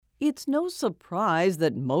It's no surprise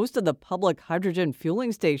that most of the public hydrogen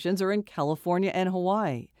fueling stations are in California and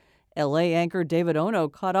Hawaii. LA anchor David Ono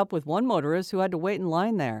caught up with one motorist who had to wait in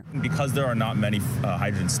line there. Because there are not many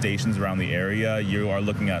hydrogen stations around the area, you are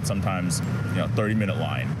looking at sometimes 30-minute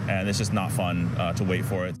line, and it's just not fun to wait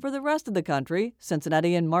for it. For the rest of the country,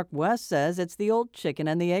 Cincinnatian Mark West says it's the old chicken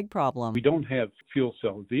and the egg problem. We don't have fuel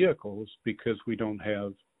cell vehicles because we don't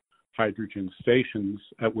have hydrogen stations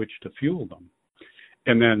at which to fuel them.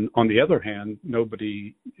 And then on the other hand,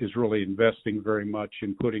 nobody is really investing very much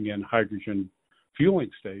in putting in hydrogen fueling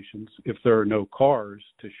stations if there are no cars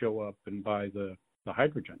to show up and buy the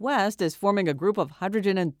hydrogen. West is forming a group of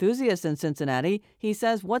hydrogen enthusiasts in Cincinnati. He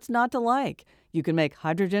says what's not to like? You can make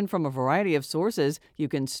hydrogen from a variety of sources. You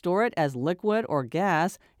can store it as liquid or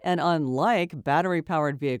gas. And unlike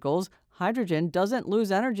battery-powered vehicles, hydrogen doesn't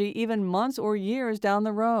lose energy even months or years down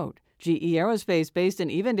the road. GE Aerospace, based in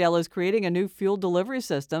Evendale, is creating a new fuel delivery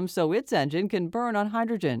system so its engine can burn on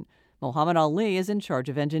hydrogen. Mohammed Ali is in charge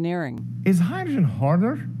of engineering. Is hydrogen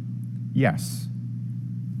harder? Yes.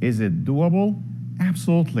 Is it doable?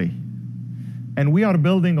 Absolutely. And we are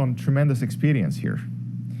building on tremendous experience here.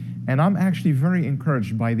 And I'm actually very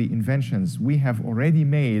encouraged by the inventions we have already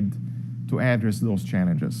made to address those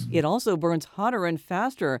challenges. It also burns hotter and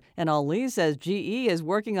faster, and Ali says GE is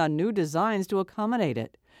working on new designs to accommodate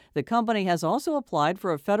it. The company has also applied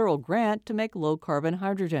for a federal grant to make low-carbon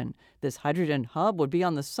hydrogen. This hydrogen hub would be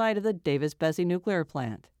on the site of the Davis-Besse nuclear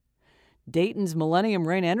plant. Dayton's Millennium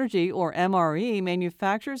Rain Energy, or MRE,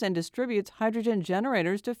 manufactures and distributes hydrogen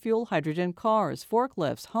generators to fuel hydrogen cars,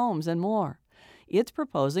 forklifts, homes, and more. It's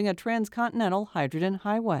proposing a transcontinental hydrogen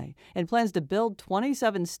highway and plans to build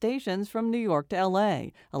 27 stations from New York to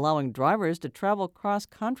L.A., allowing drivers to travel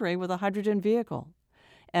cross-country with a hydrogen vehicle.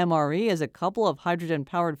 MRE has a couple of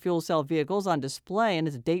hydrogen-powered fuel cell vehicles on display in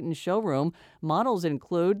its Dayton showroom. Models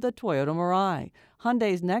include the Toyota Mirai,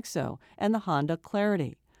 Hyundai's Nexo, and the Honda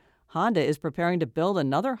Clarity. Honda is preparing to build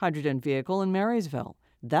another hydrogen vehicle in Marysville.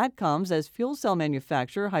 That comes as fuel cell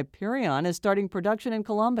manufacturer Hyperion is starting production in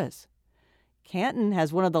Columbus. Canton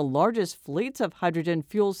has one of the largest fleets of hydrogen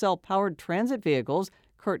fuel cell-powered transit vehicles.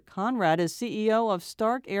 Kurt Conrad is CEO of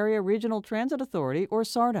Stark Area Regional Transit Authority, or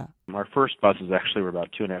SARTA. Our first buses actually were about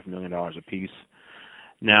 $2.5 million a piece.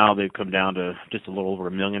 Now they've come down to just a little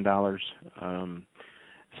over $1 million.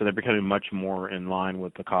 So they're becoming much more in line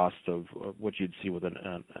with the cost of what you'd see with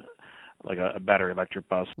a battery electric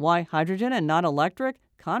bus. Why hydrogen and not electric?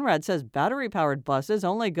 Conrad says battery-powered buses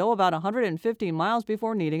only go about 150 miles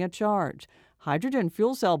before needing a charge. Hydrogen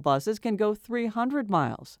fuel cell buses can go 300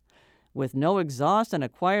 miles. With no exhaust and a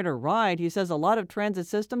quieter ride, he says a lot of transit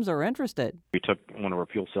systems are interested. We took one of our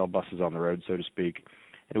fuel cell buses on the road, so to speak,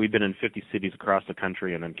 and we've been in 50 cities across the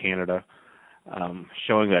country and in Canada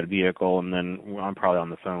showing that vehicle, and then I'm probably on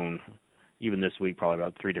the phone, even this week, probably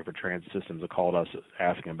about 3 different transit systems have called us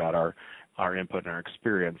asking about our input and our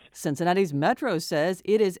experience. Cincinnati's Metro says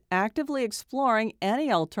it is actively exploring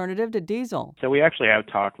any alternative to diesel. So we actually have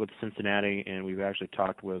talked with Cincinnati, and we've actually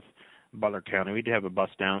talked with Butler County. We did have a bus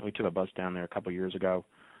down. We took a bus down there a couple of years ago,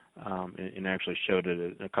 and actually showed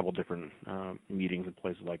it at a couple different meetings and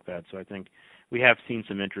places like that. So I think we have seen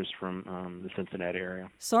some interest from the Cincinnati area.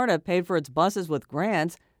 SARTA paid for its buses with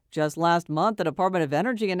grants. Just last month, the Department of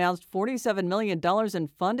Energy announced $47 million in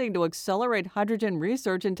funding to accelerate hydrogen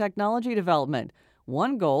research and technology development.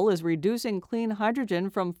 One goal is reducing clean hydrogen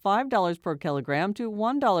from $5 per kilogram to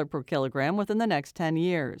 $1 per kilogram within the next 10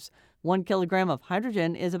 years. 1 kilogram of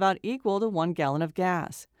hydrogen is about equal to 1 gallon of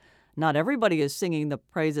gas. Not everybody is singing the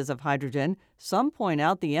praises of hydrogen. Some point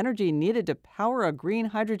out the energy needed to power a green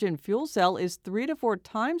hydrogen fuel cell is 3 to 4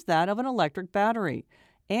 times that of an electric battery.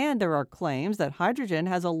 And there are claims that hydrogen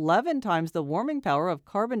has 11 times the warming power of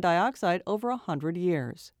carbon dioxide over 100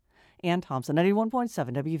 years. Ann Thompson,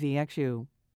 91.7 WVXU.